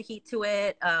whole bunch of heat to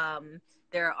it,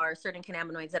 there are certain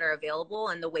cannabinoids that are available.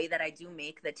 And the way that I do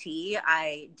make the tea,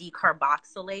 I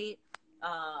decarboxylate.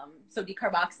 So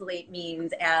decarboxylate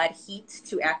means add heat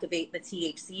to activate the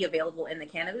THC available in the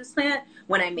cannabis plant.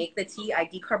 When I make the tea, I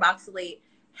decarboxylate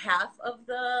half of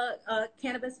the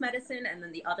cannabis medicine, and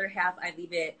then the other half I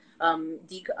leave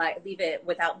it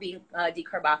without being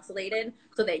decarboxylated,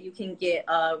 so that you can get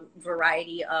a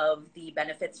variety of the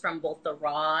benefits from both the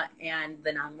raw and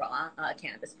the non-raw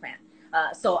cannabis plant.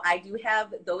 So I do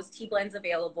have those tea blends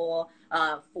available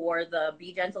for the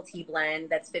Be Gentle tea blend.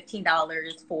 That's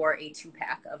 $15 for a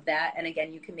 2-pack of that. And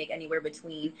again, you can make anywhere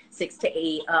between 6 to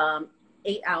 8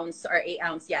 ounce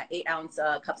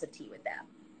cups of tea with that.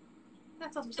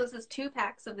 That's awesome. So this is 2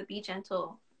 packs of the Be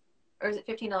Gentle, or is it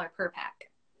 $15 per pack?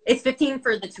 It's $15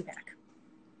 for the 2-pack.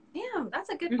 Damn, that's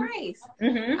a good price.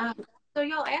 So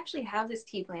y'all, I actually have this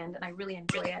tea blend and I really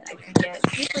enjoy it. I drink it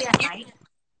usually at night.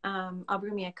 I'll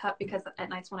brew me a cup because at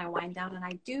nights when I wind down, and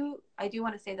I do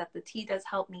want to say that the tea does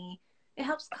help me. It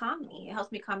helps calm me. It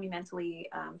helps me calm me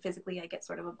mentally. Physically, I get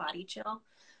sort of a body chill.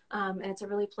 And it's a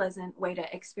really pleasant way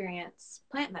to experience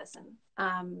plant medicine.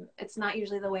 It's not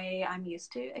usually the way I'm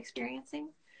used to experiencing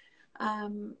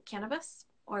cannabis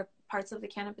or parts of the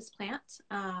cannabis plant,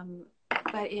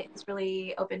 but it's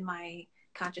really opened my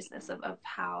consciousness of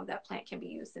how that plant can be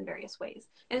used in various ways.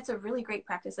 And it's a really great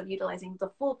practice of utilizing the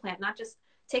full plant, not just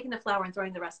taking the flower and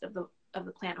throwing the rest of the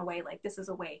plant away. Like, this is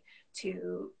a way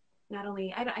to not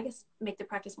only, I guess, make the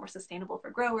practice more sustainable for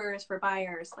growers, for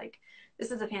buyers. Like,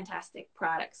 this is a fantastic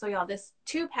product. So y'all, this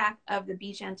 2-pack of the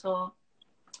Be Gentle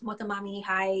Mota Mami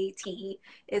high tea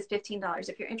is $15.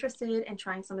 If you're interested in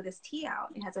trying some of this tea out,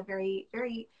 it has a very,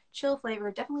 very chill flavor,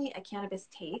 definitely a cannabis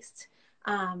taste.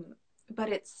 But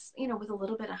it's, you know, with a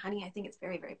little bit of honey, I think it's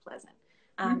very, very pleasant.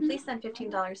 Please send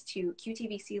 $15 to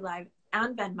QTVC Live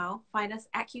on Venmo. Find us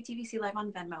at QTVC Live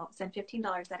on Venmo. Send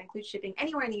 $15. That includes shipping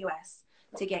anywhere in the U.S.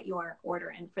 to get your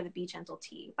order in for the Be Gentle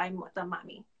tea by Mota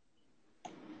Mami.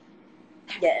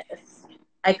 Yes.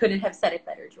 I couldn't have said it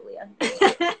better, Julia.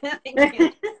 Thank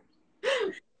you.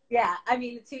 Yeah, I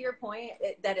mean, to your point,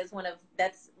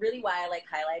 that's really why I like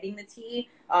highlighting the tea,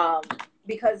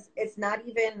 because it's not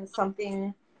even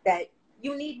something that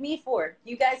you need me for?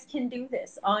 You guys can do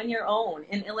this on your own.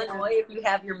 In Illinois, if you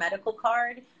have your medical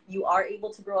card, you are able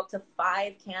to grow up to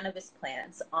 5 cannabis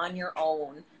plants on your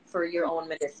own for your own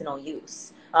medicinal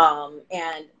use.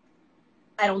 And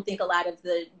I don't think a lot of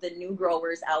the new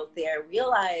growers out there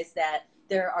realize that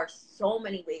there are so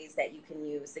many ways that you can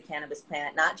use the cannabis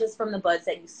plant, not just from the buds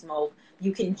that you smoke.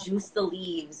 You can juice the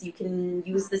leaves. You can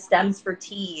use the stems for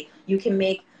tea. You can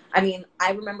make, I mean,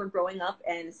 I remember growing up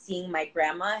and seeing my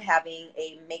grandma having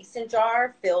a mason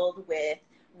jar filled with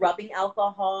rubbing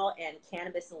alcohol and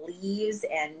cannabis leaves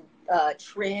and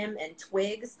trim and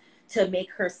twigs to make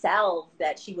her salve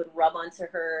that she would rub onto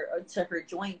her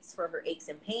joints for her aches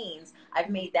and pains. I've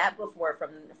made that before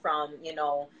from you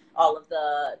know, all of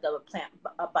the plant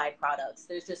byproducts.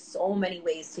 There's just so many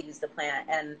ways to use the plant,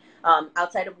 and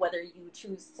outside of whether you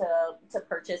choose to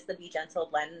purchase the Be Gentle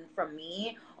blend from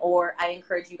me, or I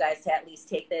encourage you guys to at least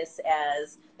take this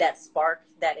as that spark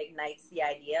that ignites the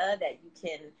idea that you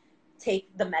can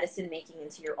take the medicine making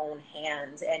into your own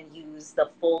hands and use the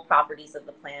full properties of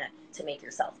the plant to make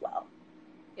yourself well.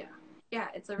 Yeah,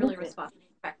 it's a really responsible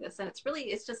practice, and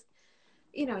it's just,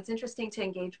 you know, it's interesting to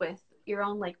engage with your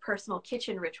own like personal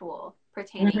kitchen ritual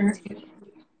pertaining to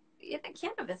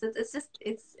cannabis.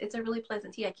 It's a really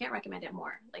pleasant tea. I can't recommend it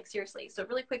more, like seriously. So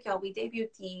really quick, y'all, we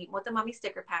debuted the Mota Mami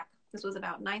sticker pack. This was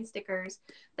about 9 stickers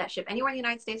that ship anywhere in the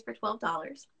United States for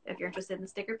 $12. If you're interested in the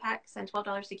sticker pack, send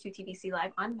 $12 to QTVC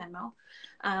Live on Venmo.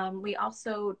 We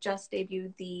also just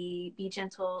debuted the Be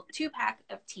Gentle 2-pack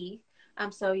of tea.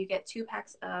 So you get 2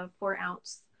 packs of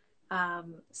 4-ounce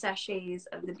sachets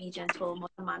of the Be Gentle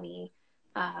Mota Mami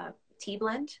tea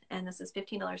blend, and this is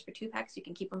 $15 for 2 packs. You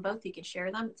can keep them both. You can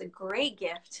share them. It's a great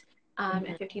gift. And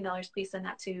 $15, please send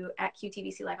that to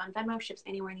 @QTVC Live on Venmo. Ships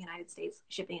anywhere in the United States,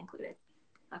 shipping included.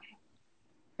 Okay.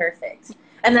 Perfect.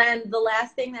 And then the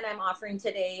last thing that I'm offering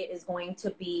today is going to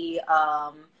be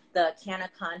the Canna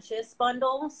Conscious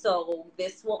bundle. So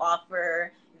this will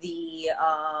offer the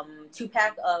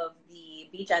 2-pack of the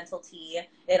Be Gentle tea.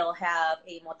 It'll have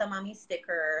a Mota Mami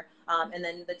sticker. And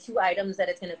then the 2 items that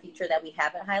it's going to feature that we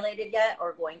haven't highlighted yet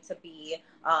are going to be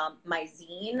my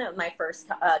zine, my first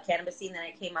cannabis zine that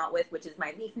I came out with, which is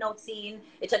my Leaf Note zine.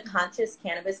 It's a conscious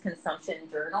cannabis consumption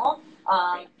journal.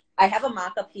 I have a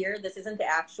mock-up here. This isn't the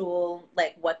actual,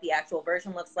 like what the actual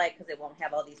version looks like, because it won't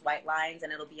have all these white lines,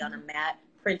 and it'll be on a matte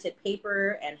printed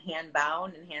paper and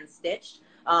hand-bound and hand-stitched.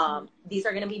 These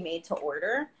are going to be made to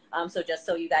order. So just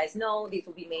so you guys know, these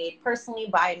will be made personally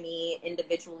by me,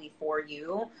 individually for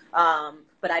you.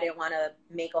 But I didn't want to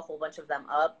make a whole bunch of them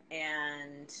up,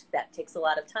 and that takes a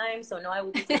lot of time. So no, I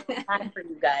will be taking time for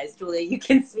you guys. Julia, you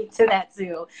can speak to that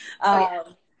too.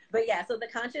 But yeah, so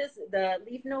the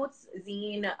Leaf Notes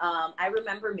zine, I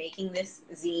remember making this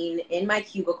zine in my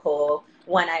cubicle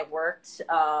when I worked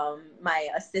my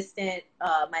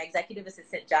executive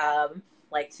assistant job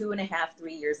like 2.5,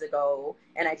 3 years ago,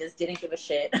 and I just didn't give a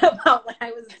shit about what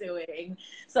I was doing.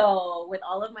 So with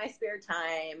all of my spare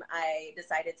time, I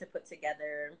decided to put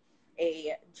together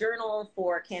a journal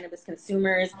for cannabis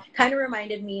consumers. Kind of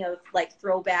reminded me of like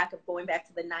throwback of going back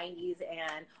to the 90s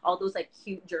and all those like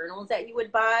cute journals that you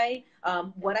would buy.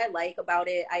 What I like about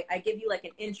it, I give you like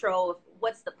an intro of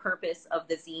what's the purpose of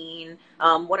the zine,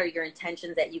 what are your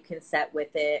intentions that you can set with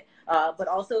it, but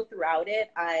also throughout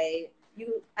it, I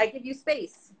give you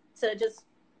space to just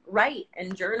write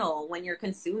and journal when you're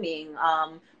consuming.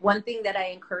 One thing that I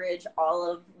encourage all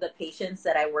of the patients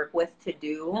that I work with to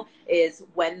do is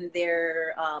when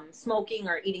they're smoking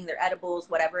or eating their edibles,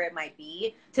 whatever it might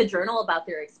be, to journal about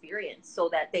their experience so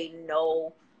that they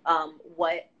know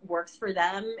what works for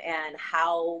them and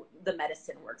how the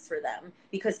medicine works for them.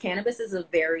 Because cannabis is a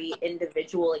very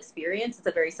individual experience. It's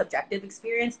a very subjective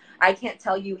experience. I can't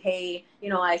tell you, hey, you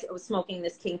know, I was smoking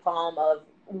this King Palm of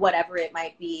whatever it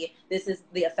might be, this is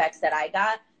the effects that I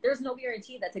got. There's no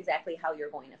guarantee that's exactly how you're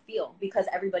going to feel, because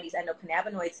everybody's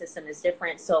endocannabinoid system is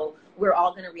different. So we're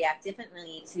all going to react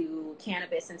differently to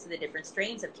cannabis and to the different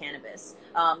strains of cannabis.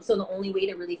 So the only way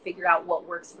to really figure out what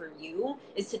works for you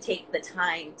is to take the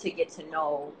time to get to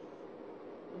know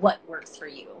what works for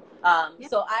you.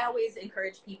 So I always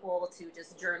encourage people to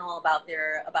just journal about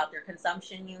their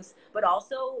consumption use, but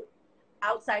also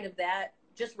outside of that,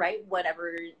 just write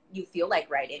whatever you feel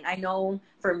like writing. I know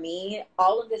for me,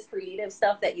 all of this creative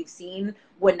stuff that you've seen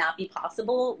would not be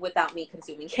possible without me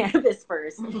consuming cannabis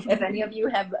first. If any of you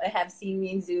have seen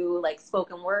me do like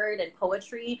spoken word and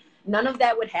poetry, none of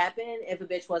that would happen if a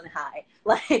bitch wasn't high.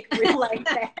 Like real like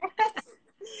that.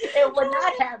 It would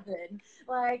not happen.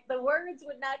 Like the words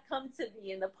would not come to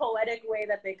me in the poetic way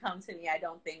that they come to me, I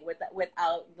don't think,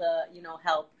 without the, you know,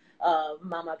 help of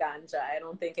Mama Ganja. I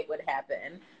don't think it would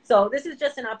happen. So this is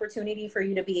just an opportunity for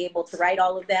you to be able to write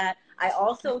all of that. I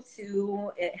also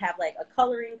too have like a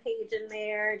coloring page in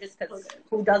there, just because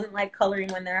who doesn't like coloring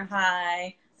when they're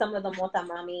high? Some of the Mota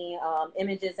Mami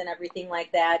images and everything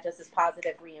like that, just as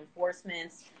positive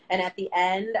reinforcements. And at the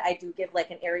end, I do give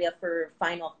like an area for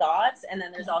final thoughts, and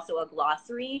then there's also a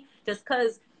glossary, just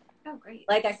because. Oh, great!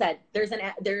 Like I said, there's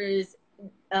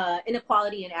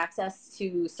inequality in access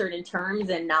to certain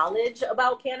terms and knowledge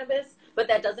about cannabis, but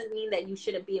that doesn't mean that you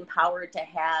shouldn't be empowered to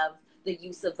have the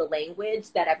use of the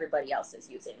language that everybody else is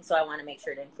using. So I want to make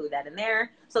sure to include that in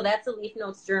there. So that's the Leaf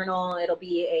Notes journal. It'll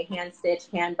be a hand-stitched,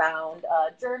 hand-bound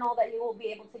journal that you will be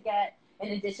able to get.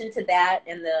 In addition to that,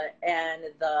 and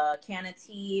the Canna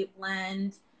Tea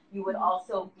blend, you would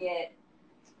also get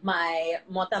my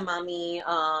Mota Mami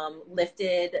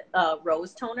lifted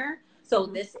rose toner. So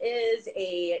this is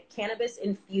a cannabis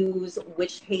infused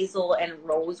witch hazel and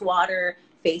rose water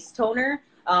face toner.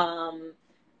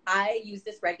 I use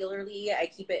this regularly. I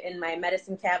keep it in my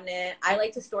medicine cabinet. I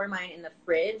like to store mine in the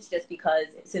fridge just because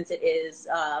since it is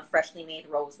freshly made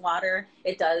rose water,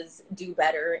 it does do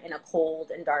better in a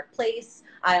cold and dark place.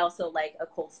 I also like a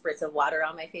cold spritz of water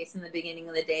on my face in the beginning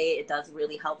of the day. It does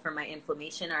really help for my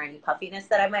inflammation or any puffiness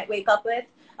that I might wake up with.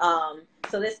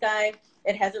 So this guy,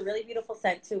 it has a really beautiful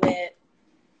scent to it.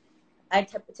 I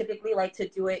typically like to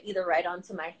do it either right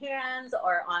onto my hands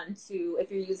or onto, if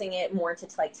you're using it more to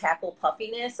like tackle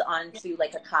puffiness, onto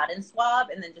like a cotton swab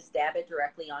and then just dab it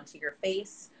directly onto your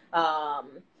face.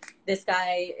 This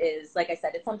guy is, like I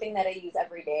said, it's something that I use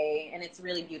every day, and it's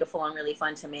really beautiful and really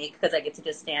fun to make because I get to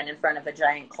just stand in front of a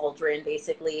giant cauldron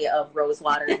basically of rose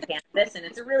water and cannabis, and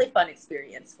it's a really fun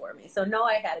experience for me. So no,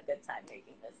 I had a good time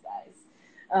making this, guys.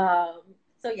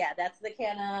 So yeah, that's the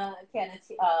Canna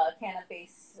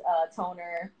face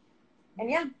toner. And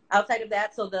yeah, outside of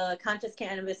that, so the Conscious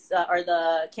Cannabis or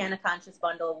the Canna Conscious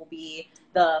bundle will be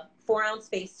the 4-ounce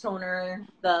face toner,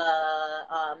 the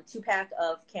 2-pack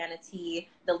of Canna Tea,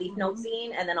 the Leaf Note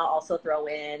zine, and then I'll also throw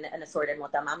in an assorted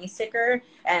Mota Mami sticker.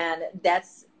 And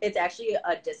it's actually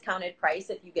a discounted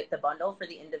price if you get the bundle for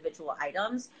the individual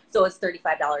items. So it's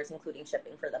 $35 including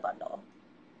shipping for the bundle.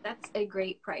 That's a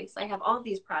great price. I have all of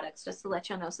these products just to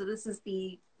let you know. So this is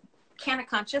the Canna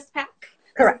Conscious pack.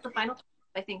 Correct. This is the final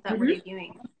I think that we're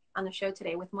debuting on the show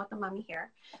today with Mota Mami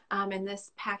here. And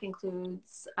this pack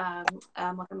includes a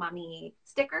Mota Mami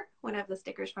sticker, one of the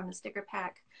stickers from the sticker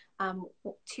pack,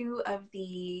 2 of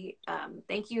the,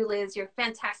 thank you, Liz, you're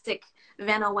fantastic,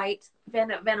 Vanna White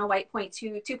point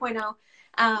 2.0.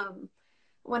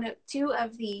 2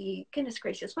 of the, goodness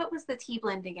gracious, what was the tea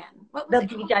blend again? What was the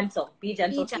Be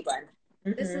Gentle tea blend.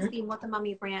 This is the Mota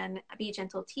Mami brand, Be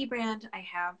Gentle tea brand. I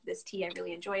have this tea. I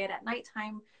really enjoy it at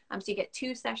nighttime. So you get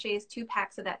 2 sachets, 2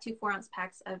 packs of that, 2 4-ounce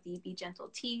packs of the Be Gentle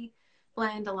tea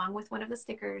blend, along with one of the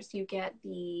stickers. You get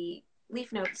the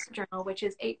Leaf Notes journal, which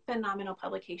is a phenomenal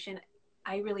publication.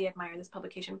 I really admire this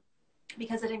publication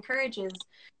because it encourages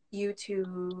you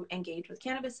to engage with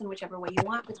cannabis in whichever way you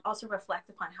want, but also reflect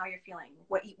upon how you're feeling.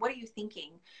 What are you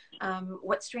thinking?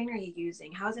 What strain are you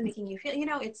using? How is it making you feel? You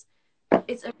know, it's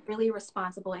a really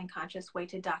responsible and conscious way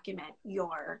to document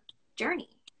your journey.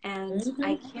 And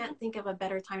I can't think of a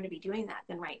better time to be doing that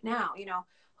than right now. You know,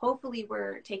 hopefully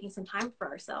we're taking some time for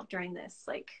ourselves during this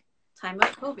like time of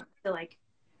COVID to like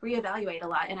reevaluate a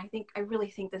lot. And I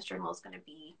really think this journal is going to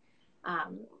be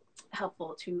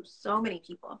helpful to so many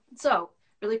people. So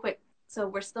really quick, so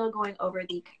we're still going over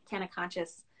the Canna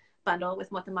Conscious bundle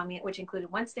with Mota Mami, which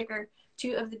included 1 sticker,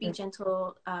 2 of the Be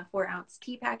Gentle 4-ounce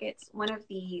tea packets, 1 of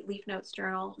the Leaf Notes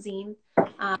journal zine,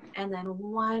 and then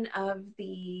 1 of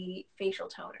the facial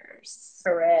toners.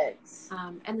 Correct.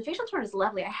 And the facial toner is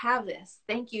lovely. I have this.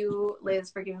 Thank you,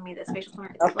 Liz, for giving me this facial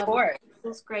toner. It's of lovely. course.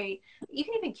 It's great. You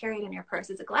can even carry it in your purse.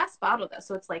 It's a glass bottle though,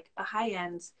 so it's like a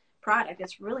high-end product.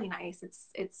 It's really nice.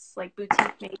 It's like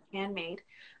boutique made, handmade.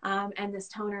 And this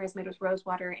toner is made with rose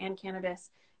water and cannabis,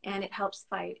 and it helps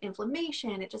fight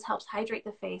inflammation. It just helps hydrate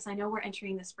the face. I know we're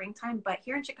entering the springtime, but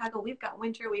here in Chicago, we've got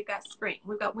winter, we've got spring.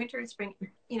 We've got winter and spring,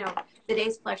 you know, the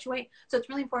days fluctuate. So it's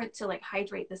really important to like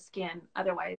hydrate the skin.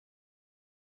 Otherwise,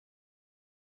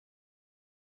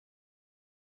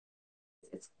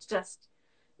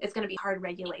 it's going to be hard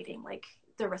regulating like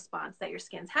the response that your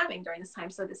skin's having during this time.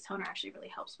 So this toner actually really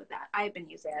helps with that. I've been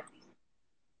using it.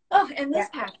 Oh, and this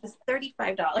pack is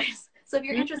 $35. So if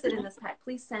you're interested in this pack,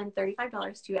 please send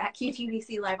 $35 to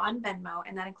 @QTVC Live on Venmo,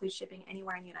 and that includes shipping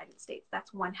anywhere in the United States.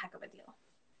 That's one heck of a deal.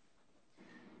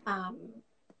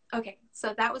 Okay,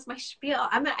 so that was my spiel.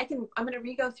 I'm gonna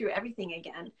re-go through everything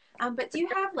again. But do you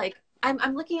have like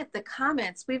I'm looking at the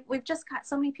comments. We've just got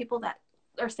so many people that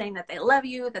are saying that they love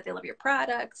you, that they love your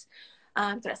products.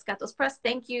 Tres Gatos Press,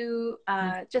 thank you.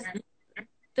 Just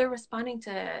they're responding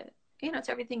to, you know,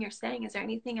 to everything you're saying. Is there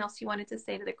anything else you wanted to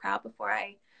say to the crowd before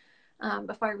I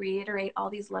reiterate all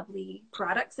these lovely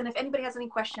products? And if anybody has any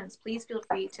questions, please feel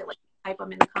free to like type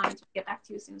them in the comments. We'll get back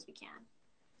to you as soon as we can.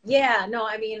 Yeah, no,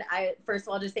 I mean, I first of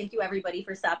all just thank you everybody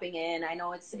for stopping in. I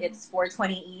know it's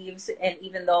 420 Eves, and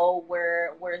even though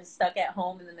we're stuck at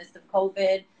home in the midst of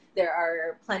COVID, there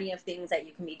are plenty of things that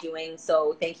you can be doing.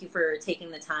 So thank you for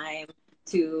taking the time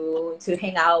to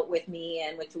hang out with me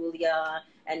and with Julia,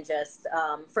 and just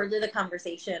further the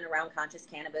conversation around conscious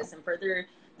cannabis, and further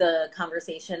the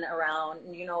conversation around,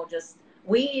 you know, just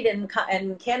weed and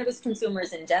cannabis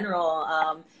consumers in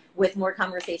general. With more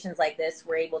conversations like this,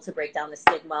 we're able to break down the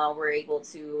stigma. We're able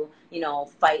to, you know,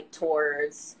 fight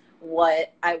towards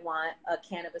what I want a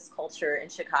cannabis culture in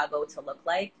Chicago to look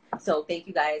like. So thank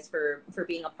you guys for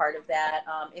being a part of that.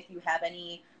 If you have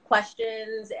any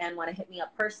questions and want to hit me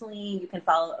up personally, you can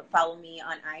follow me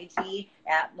on IG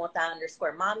at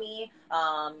Mota_Mami.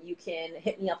 You can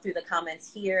hit me up through the comments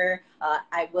here.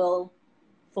 I will,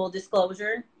 full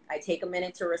disclosure, I take a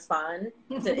minute to respond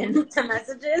to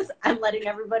messages. I'm letting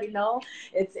everybody know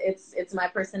it's my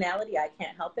personality. I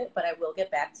can't help it, but I will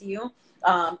get back to you.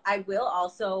 I will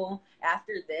also,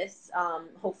 after this,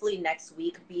 hopefully next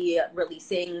week, be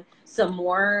releasing some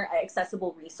more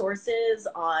accessible resources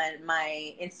on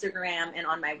my Instagram and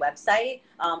on my website,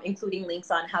 including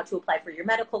links on how to apply for your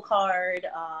medical card,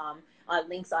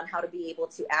 links on how to be able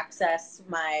to access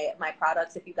my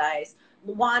products if you guys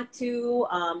want to.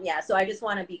 So I just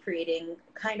want to be creating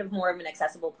kind of more of an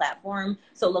accessible platform.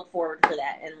 So look forward for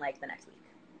that in like the next week.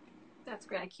 That's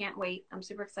great. I can't wait. I'm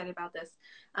super excited about this.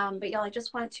 But y'all, I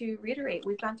just wanted to reiterate,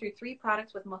 we've gone through 3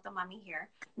 products with Mota Mami here.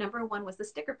 Number 1 was the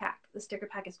sticker pack. The sticker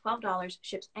pack is $12,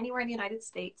 ships anywhere in the United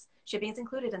States. Shipping is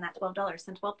included in that $12.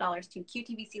 Send $12 to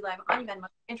QTVC Live on Venmo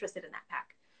if you're interested in that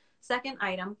pack. Second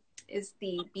item is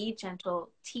the Be Gentle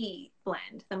tea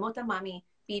blend, the Mota Mami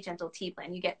Be Gentle tea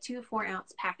blend. You get 2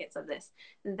 4-ounce packets of this.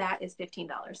 That is $15.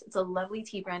 It's a lovely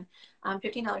tea blend.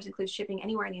 $15 includes shipping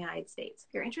anywhere in the United States.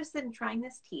 If you're interested in trying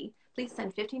this tea, please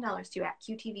send $15 to at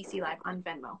QTVC Live on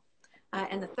Venmo.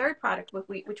 And the third product,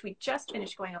 which we just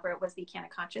finished going over, was the Canna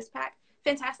Conscious pack.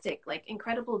 Fantastic, like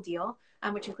incredible deal,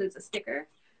 which includes a sticker,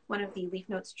 one of the Leaf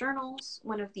Notes journals,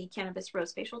 one of the Cannabis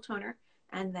Rose facial toner,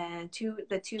 and then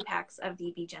the 2 packs of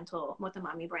the Be Gentle Mota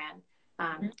Mami brand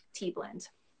tea blend.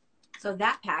 So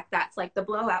that pack, that's like the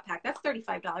blowout pack, that's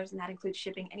 $35, and that includes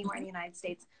shipping anywhere in the United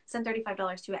States. Send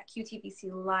 $35 to at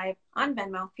QTVC Live on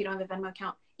Venmo. If you don't have a Venmo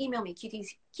account, email me,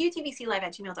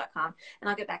 qtvclive@gmail.com, and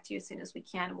I'll get back to you as soon as we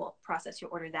can. We'll process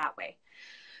your order that way.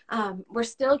 We're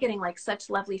still getting like such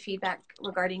lovely feedback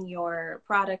regarding your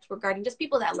product, regarding just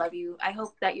people that love you. I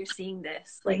hope that you're seeing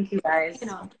this. Like, thank you guys. You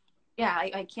know, yeah,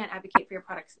 I can't advocate for your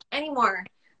products anymore.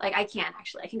 Like I can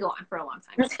actually, I can go on for a long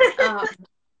time.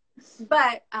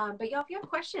 But y'all, if you have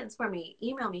questions for me,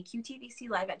 email me,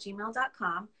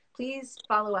 qtvclive@gmail.com. Please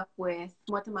follow up with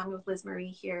Mota Mami with Liz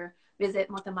Marie here. Visit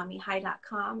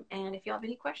motamamihigh.com. And if you have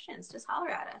any questions, just holler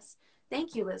at us.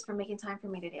 Thank you, Liz, for making time for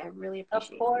me today. I really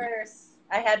appreciate it. Of course.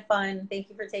 I had fun. Thank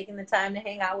you for taking the time to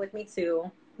hang out with me too.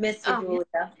 Miss you, Julia.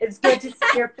 Yeah. It's good to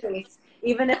see your face.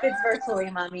 Even if it's virtually,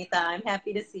 Mamita, I'm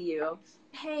happy to see you.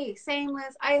 Hey, same,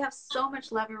 Liz. I have so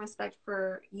much love and respect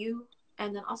for you,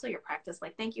 and then also your practice.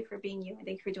 Like, thank you for being you, and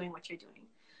thank you for doing what you're doing.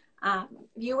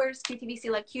 Viewers, QTVC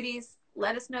Live Cuties,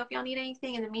 let us know if y'all need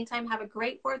anything. In the meantime, have a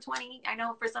great 420. I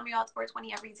know for some of y'all it's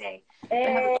 420 every day.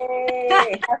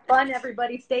 Hey, have fun,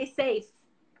 everybody. Stay safe.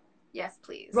 Yes,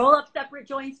 please. Roll up separate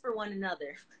joints for one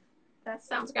another. That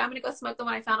sounds good. I'm going to go smoke the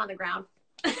one I found on the ground.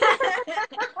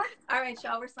 All right,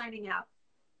 y'all. We're signing out.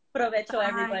 Provecho,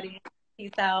 everybody.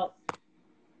 Peace out.